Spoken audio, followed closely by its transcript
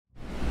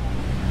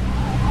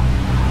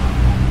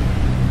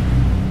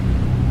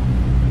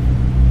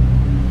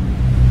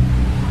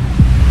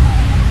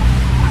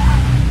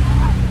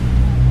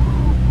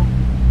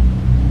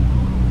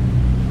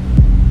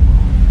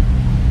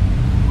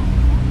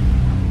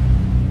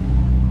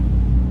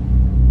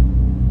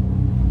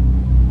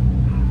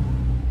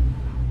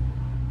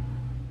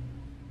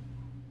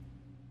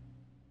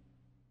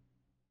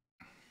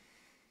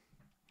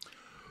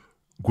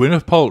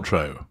Gwyneth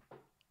Paltrow,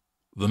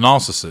 the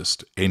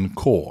Narcissist in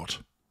Court.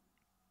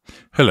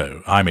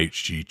 Hello, I'm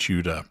H.G.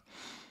 Tudor.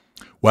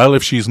 Well,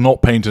 if she's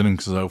not painting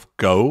herself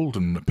gold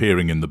and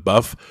appearing in the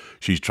buff,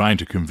 she's trying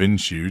to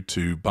convince you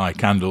to buy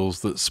candles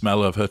that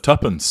smell of her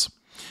tuppence.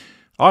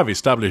 I've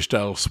established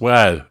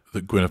elsewhere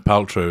that Gwyneth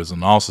Paltrow is a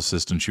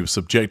narcissist and she was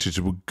subjected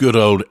to a good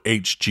old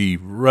HG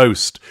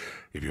roast.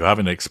 If you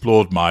haven't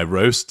explored my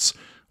roasts,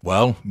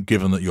 well,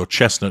 given that your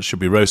chestnuts should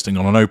be roasting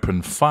on an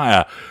open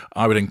fire,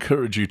 I would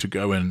encourage you to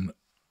go and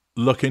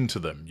look into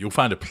them. You'll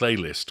find a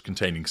playlist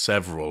containing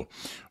several,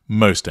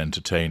 most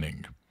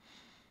entertaining.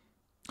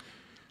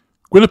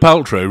 Gwyneth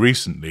Paltrow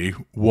recently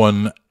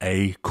won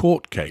a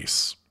court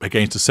case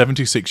against a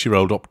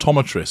 76-year-old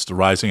optometrist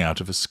arising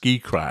out of a ski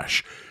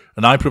crash,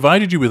 and I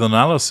provided you with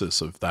analysis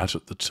of that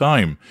at the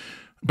time,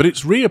 but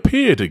it's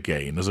reappeared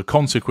again as a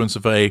consequence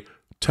of a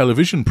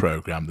television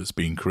program that's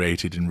been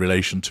created in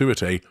relation to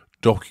it, a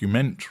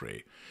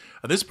documentary.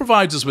 And this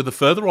provides us with a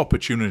further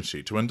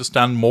opportunity to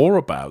understand more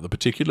about the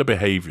particular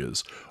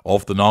behaviours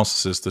of the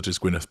narcissist that is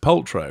Gwyneth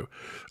Paltrow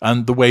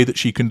and the way that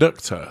she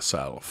conducts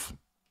herself.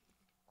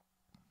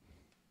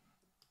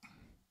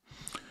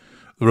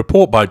 The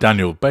report by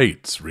Daniel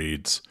Bates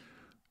reads,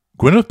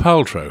 Gwyneth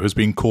Paltrow has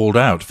been called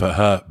out for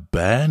her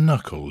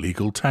bare-knuckle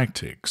legal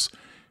tactics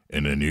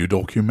in a new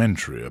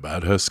documentary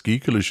about her ski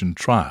collision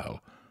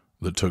trial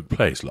that took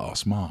place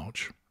last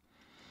March.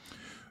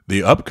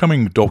 The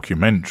upcoming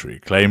documentary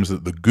claims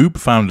that the Goop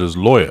founder's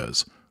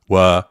lawyers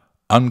were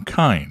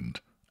unkind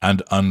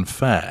and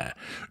unfair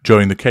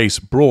during the case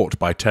brought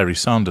by Terry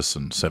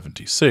Sanderson,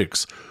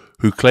 76,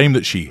 who claimed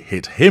that she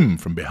hit him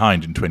from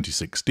behind in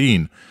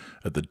 2016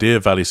 at the Deer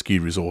Valley Ski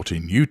Resort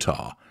in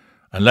Utah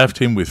and left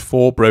him with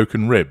 4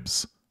 broken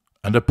ribs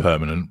and a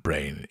permanent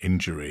brain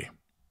injury.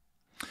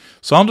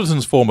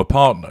 Sanderson's former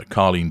partner,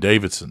 Carleen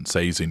Davidson,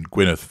 says in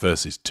Gwyneth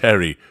versus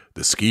Terry,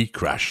 the ski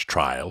crash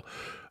trial,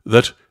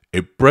 that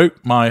it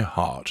broke my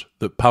heart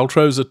that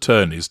Paltrow's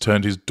attorneys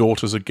turned his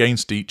daughters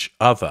against each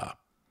other.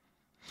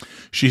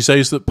 She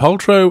says that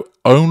Paltrow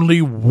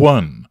only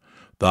won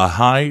the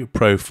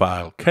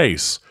high-profile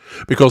case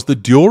because the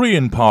jury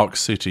in Park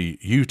City,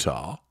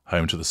 Utah,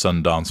 home to the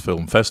Sundance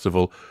Film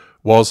Festival,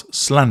 was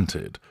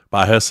slanted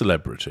by her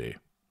celebrity.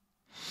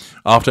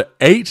 After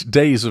 8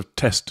 days of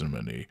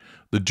testimony,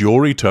 the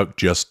jury took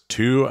just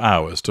 2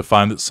 hours to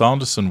find that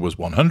Sanderson was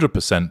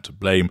 100% to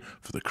blame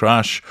for the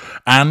crash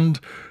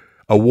and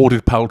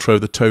awarded Paltrow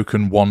the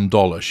token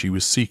 $1 she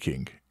was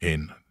seeking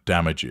in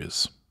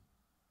damages.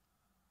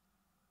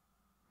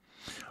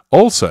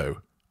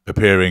 Also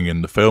appearing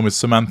in the film is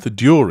Samantha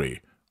Dury,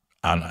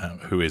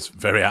 who is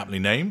very aptly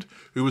named,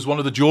 who was one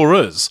of the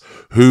jurors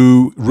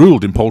who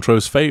ruled in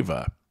Paltrow's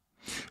favour,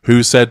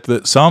 who said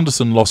that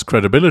Sanderson lost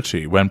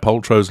credibility when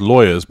Paltrow's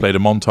lawyers played a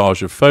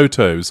montage of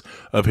photos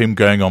of him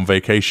going on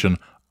vacation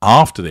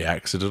after the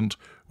accident,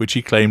 which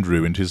he claimed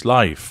ruined his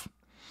life.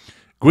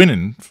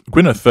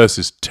 Gwyneth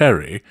versus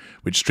Terry,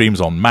 which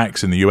streams on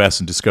Max in the US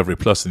and Discovery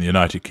Plus in the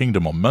United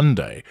Kingdom on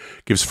Monday,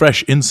 gives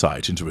fresh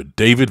insight into a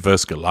David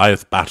versus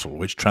Goliath battle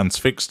which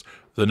transfixed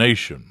the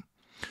nation.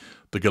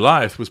 The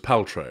Goliath was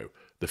Paltrow,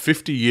 the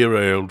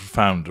 50-year-old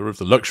founder of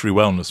the luxury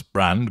wellness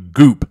brand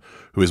Goop,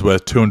 who is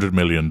worth $200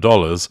 million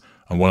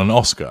and won an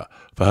Oscar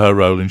for her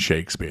role in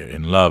Shakespeare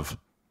in Love.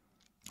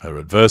 Her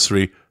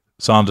adversary,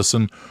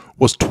 Sanderson,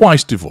 was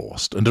twice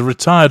divorced and a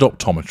retired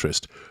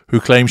optometrist who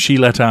claims she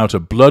let out a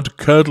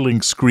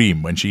blood-curdling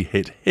scream when she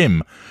hit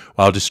him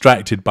while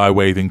distracted by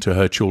waving to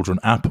her children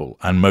Apple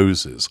and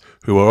Moses,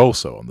 who were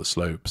also on the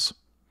slopes.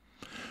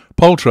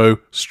 Paltrow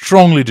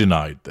strongly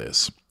denied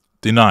this.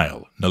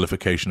 Denial,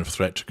 nullification of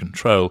threat to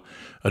control,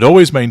 had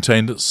always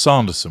maintained that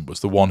Sanderson was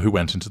the one who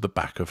went into the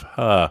back of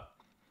her.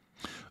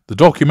 The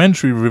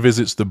documentary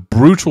revisits the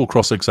brutal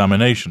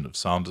cross-examination of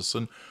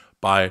Sanderson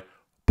by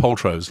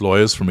Paltrow's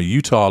lawyers from a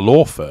Utah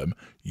law firm,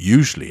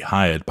 usually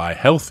hired by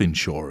health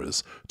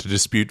insurers to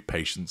dispute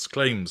patients'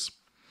 claims.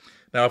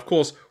 Now, of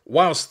course,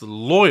 whilst the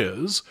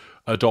lawyers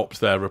adopt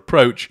their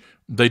approach,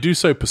 they do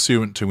so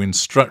pursuant to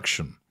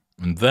instruction,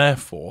 and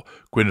therefore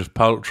Gwyneth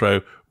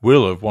Paltrow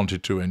will have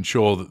wanted to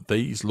ensure that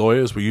these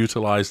lawyers were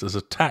utilised as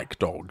attack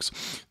dogs,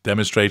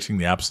 demonstrating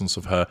the absence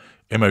of her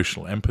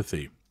emotional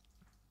empathy.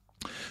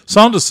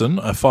 Sanderson,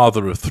 a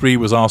father of 3,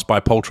 was asked by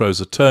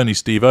Paltrow's attorney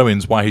Steve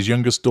Owens why his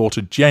youngest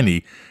daughter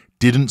Jenny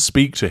didn't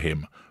speak to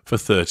him for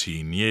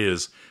 13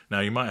 years.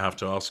 Now you might have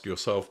to ask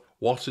yourself,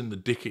 what in the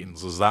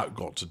dickens has that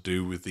got to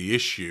do with the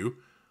issue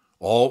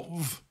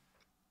of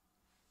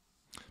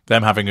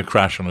them having a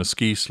crash on a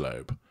ski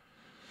slope?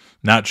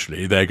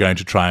 Naturally, they're going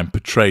to try and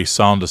portray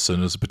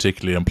Sanderson as a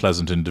particularly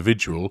unpleasant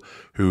individual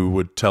who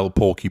would tell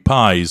porky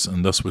pies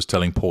and thus was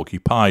telling porky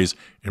pies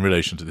in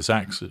relation to this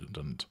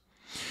accident.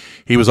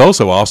 He was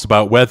also asked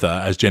about whether,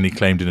 as Jenny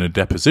claimed in a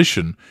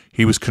deposition,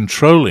 he was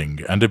controlling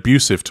and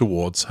abusive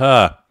towards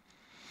her.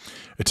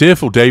 A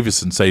tearful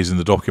Davison says in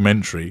the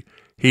documentary,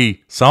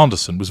 he,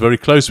 Sanderson, was very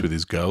close with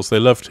his girls, they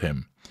loved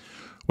him.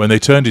 When they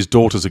turned his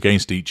daughters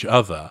against each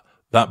other,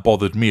 that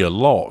bothered me a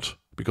lot,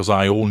 because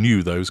I all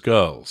knew those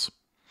girls.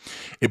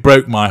 It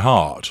broke my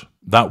heart,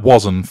 That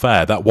was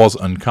unfair. That was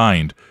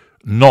unkind.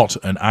 Not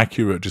an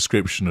accurate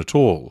description at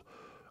all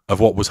of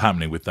what was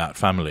happening with that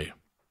family.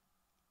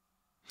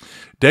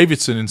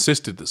 Davidson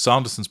insisted that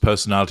Sanderson's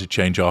personality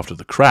change after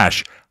the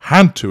crash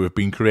had to have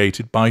been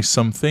created by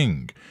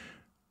something.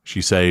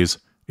 She says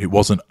it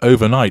was an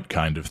overnight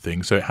kind of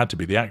thing, so it had to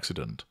be the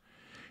accident.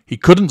 He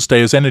couldn't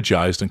stay as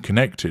energized and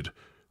connected,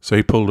 so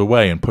he pulled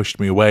away and pushed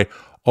me away,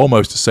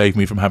 almost to save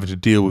me from having to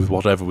deal with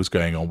whatever was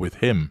going on with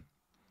him.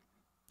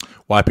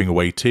 Wiping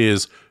away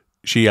tears,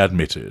 she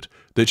admitted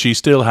that she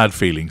still had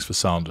feelings for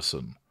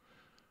Sanderson.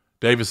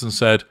 Davidson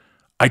said,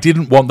 "I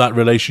didn't want that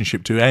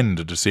relationship to end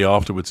and to see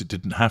afterwards it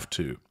didn't have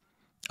to.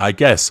 I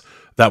guess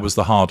that was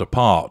the harder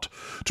part,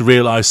 to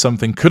realise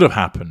something could have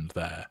happened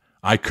there.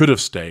 I could have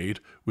stayed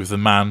with the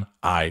man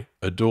I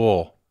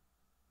adore."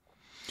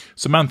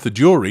 Samantha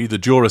Dury, the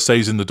juror,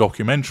 says in the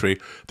documentary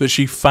that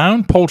she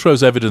found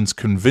Paltrow's evidence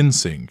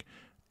convincing,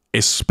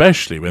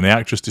 especially when the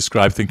actress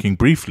described thinking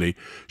briefly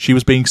she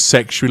was being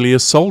sexually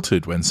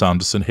assaulted when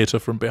Sanderson hit her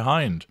from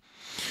behind.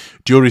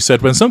 Dury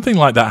said, when something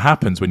like that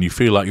happens, when you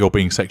feel like you're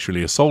being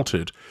sexually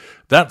assaulted,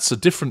 that's a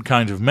different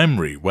kind of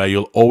memory where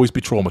you'll always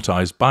be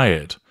traumatized by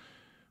it.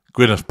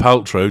 Gwyneth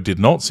Paltrow did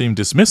not seem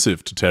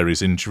dismissive to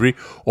Terry's injury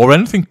or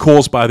anything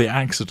caused by the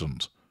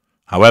accident.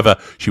 However,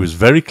 she was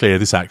very clear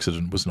this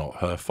accident was not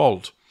her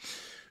fault.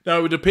 Now,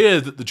 it would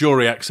appear that the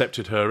jury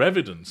accepted her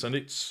evidence, and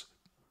it's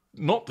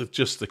not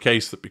just the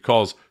case that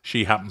because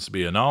she happens to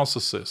be a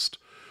narcissist,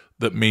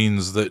 that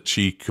means that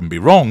she can be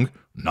wrong.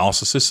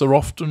 Narcissists are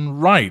often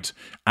right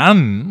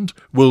and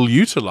will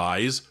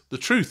utilise the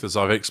truth, as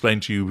I've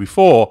explained to you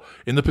before,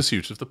 in the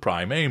pursuit of the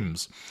prime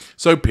aims.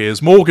 So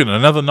Piers Morgan,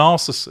 another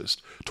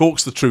narcissist,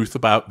 talks the truth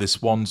about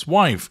this one's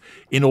wife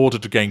in order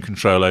to gain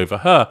control over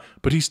her,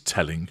 but he's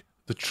telling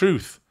the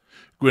truth.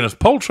 Gwyneth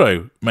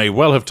Paltrow may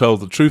well have told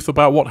the truth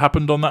about what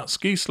happened on that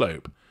ski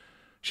slope.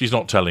 She's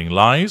not telling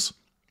lies,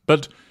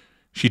 but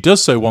she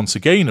does so once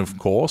again, of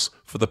course,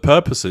 for the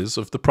purposes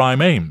of the prime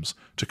aims,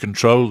 to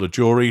control the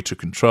jury, to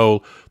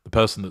control the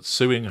person that's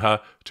suing her,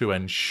 to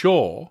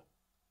ensure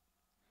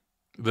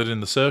that in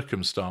the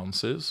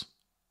circumstances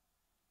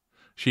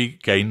she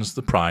gains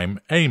the prime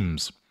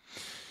aims.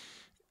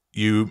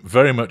 You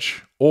very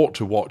much ought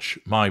to watch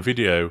my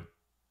video,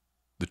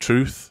 The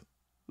Truth,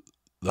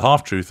 the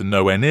half-truth and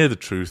nowhere near the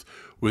truth,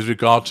 with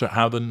regard to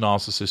how the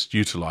narcissist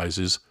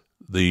utilises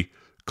the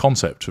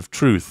concept of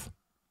truth.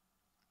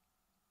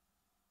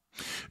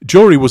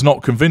 Jury was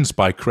not convinced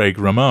by Craig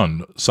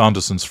Ramon,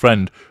 Sanderson's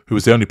friend, who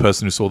was the only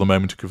person who saw the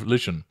moment of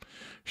collision.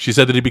 She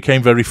said that he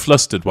became very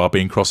flustered while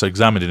being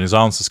cross-examined and his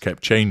answers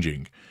kept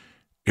changing.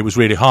 It was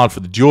really hard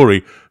for the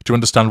jury to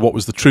understand what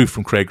was the truth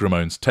from Craig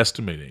Ramon's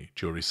testimony,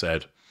 Jury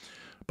said.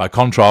 By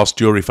contrast,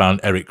 Jury found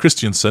Eric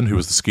Christiansen, who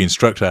was the ski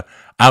instructor,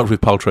 out with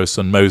Paltrow's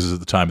son Moses at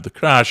the time of the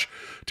crash,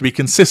 to be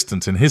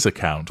consistent in his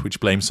account, which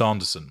blamed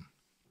Sanderson.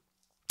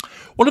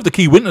 One of the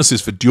key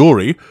witnesses for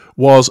Dury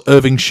was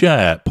Irving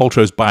Scher,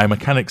 Paltrow's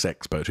biomechanics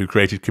expert, who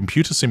created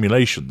computer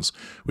simulations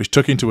which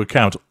took into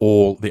account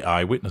all the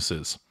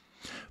eyewitnesses.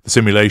 The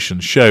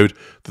simulations showed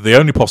that the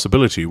only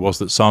possibility was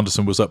that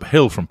Sanderson was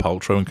uphill from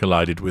Paltrow and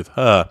collided with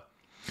her.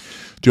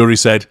 Dury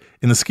said,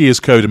 in the skier's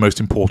code, a most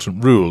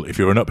important rule, if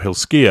you're an uphill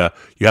skier,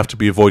 you have to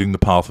be avoiding the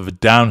path of a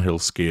downhill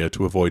skier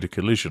to avoid a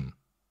collision.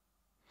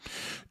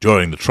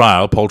 During the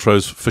trial,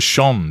 Paltrow's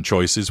fashion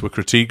choices were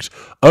critiqued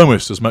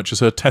almost as much as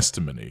her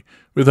testimony,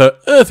 with her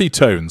earthy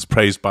tones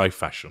praised by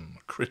fashion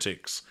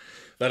critics.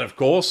 That, of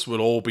course,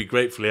 will all be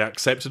gratefully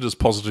accepted as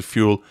positive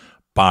fuel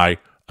by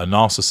a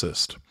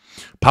narcissist.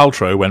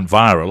 Paltrow went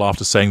viral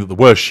after saying that the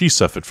worst she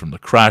suffered from the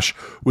crash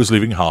was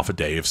losing half a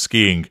day of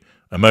skiing,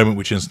 a moment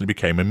which instantly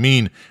became a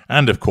meme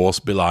and, of course,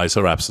 belies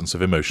her absence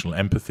of emotional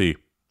empathy.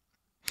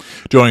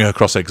 During her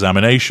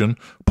cross-examination,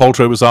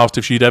 Paltrow was asked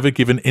if she'd ever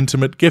given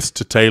intimate gifts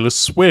to Taylor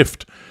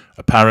Swift,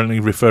 apparently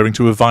referring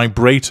to a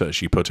vibrator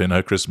she put in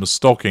her Christmas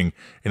stocking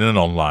in an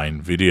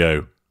online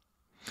video.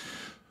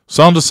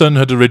 Sanderson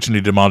had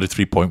originally demanded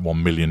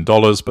 $3.1 million,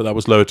 but that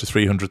was lowered to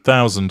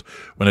 $300,000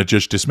 when a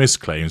judge dismissed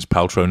claims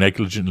Paltrow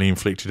negligently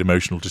inflicted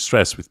emotional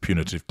distress with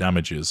punitive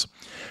damages.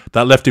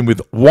 That left him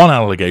with one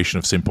allegation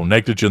of simple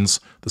negligence,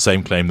 the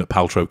same claim that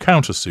Paltrow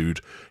countersued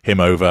him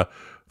over,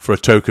 for a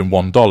token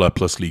 $1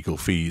 plus legal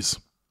fees.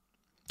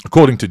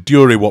 According to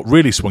Dury, what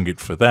really swung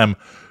it for them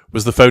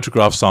was the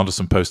photograph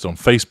Sanderson posted on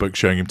Facebook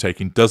showing him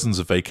taking dozens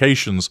of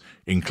vacations,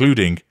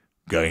 including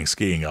going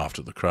skiing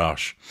after the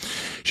crash.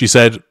 She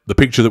said the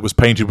picture that was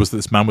painted was that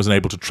this man was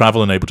unable to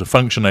travel, unable to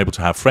function, unable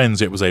to have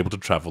friends, yet was able to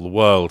travel the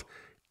world.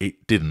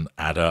 It didn't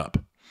add up.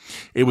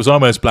 It was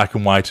almost black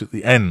and white at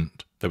the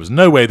end. There was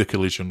no way the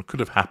collision could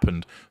have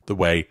happened the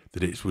way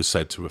that it was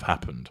said to have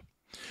happened.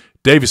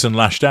 Davison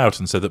lashed out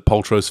and said that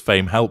Paltrow's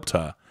fame helped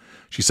her.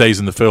 She says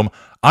in the film,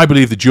 I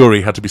believe the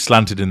jury had to be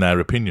slanted in their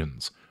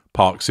opinions.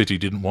 Park City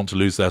didn't want to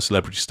lose their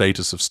celebrity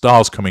status of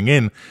stars coming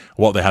in,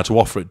 what they had to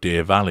offer at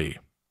Deer Valley.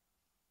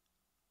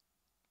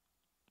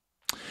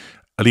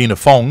 Alina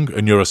Fong,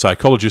 a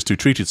neuropsychologist who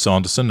treated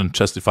Sanderson and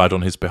testified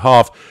on his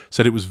behalf,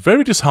 said it was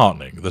very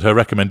disheartening that her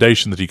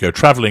recommendation that he go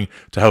travelling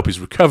to help his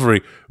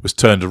recovery was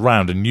turned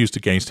around and used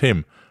against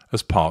him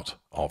as part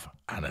of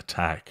an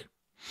attack.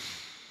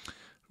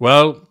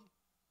 Well,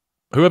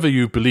 whoever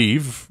you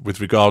believe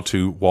with regard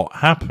to what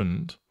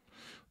happened,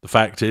 the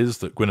fact is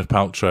that Gwyneth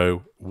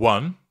Paltrow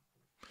won,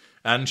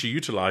 and she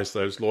utilised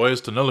those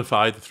lawyers to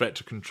nullify the threat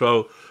to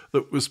control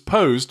that was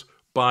posed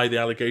by the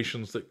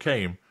allegations that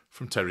came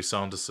from Terry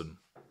Sanderson.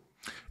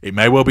 It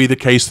may well be the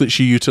case that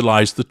she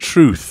utilised the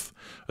truth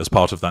as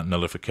part of that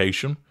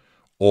nullification,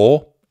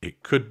 or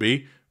it could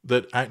be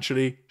that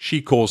actually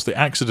she caused the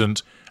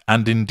accident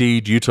and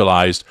indeed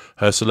utilised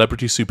her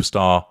celebrity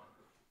superstar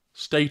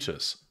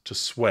status to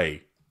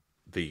sway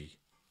the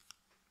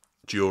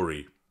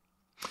jury.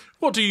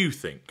 What do you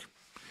think?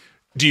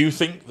 Do you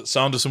think that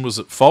Sanderson was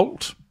at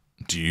fault?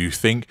 Do you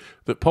think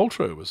that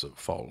Paltrow was at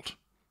fault?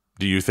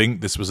 Do you think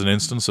this was an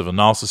instance of a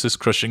narcissist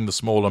crushing the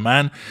smaller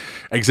man,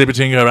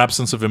 exhibiting her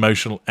absence of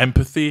emotional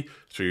empathy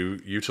through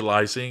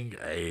utilising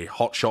a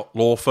hotshot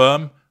law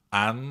firm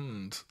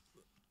and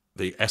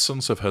the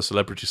essence of her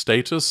celebrity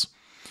status?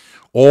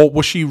 Or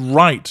was she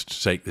right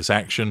to take this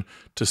action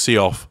to see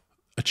off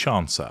a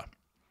chancer?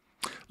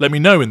 Let me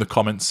know in the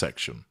comments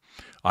section.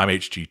 I'm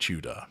H.G.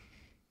 Tudor.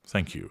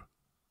 Thank you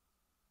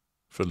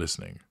for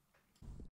listening.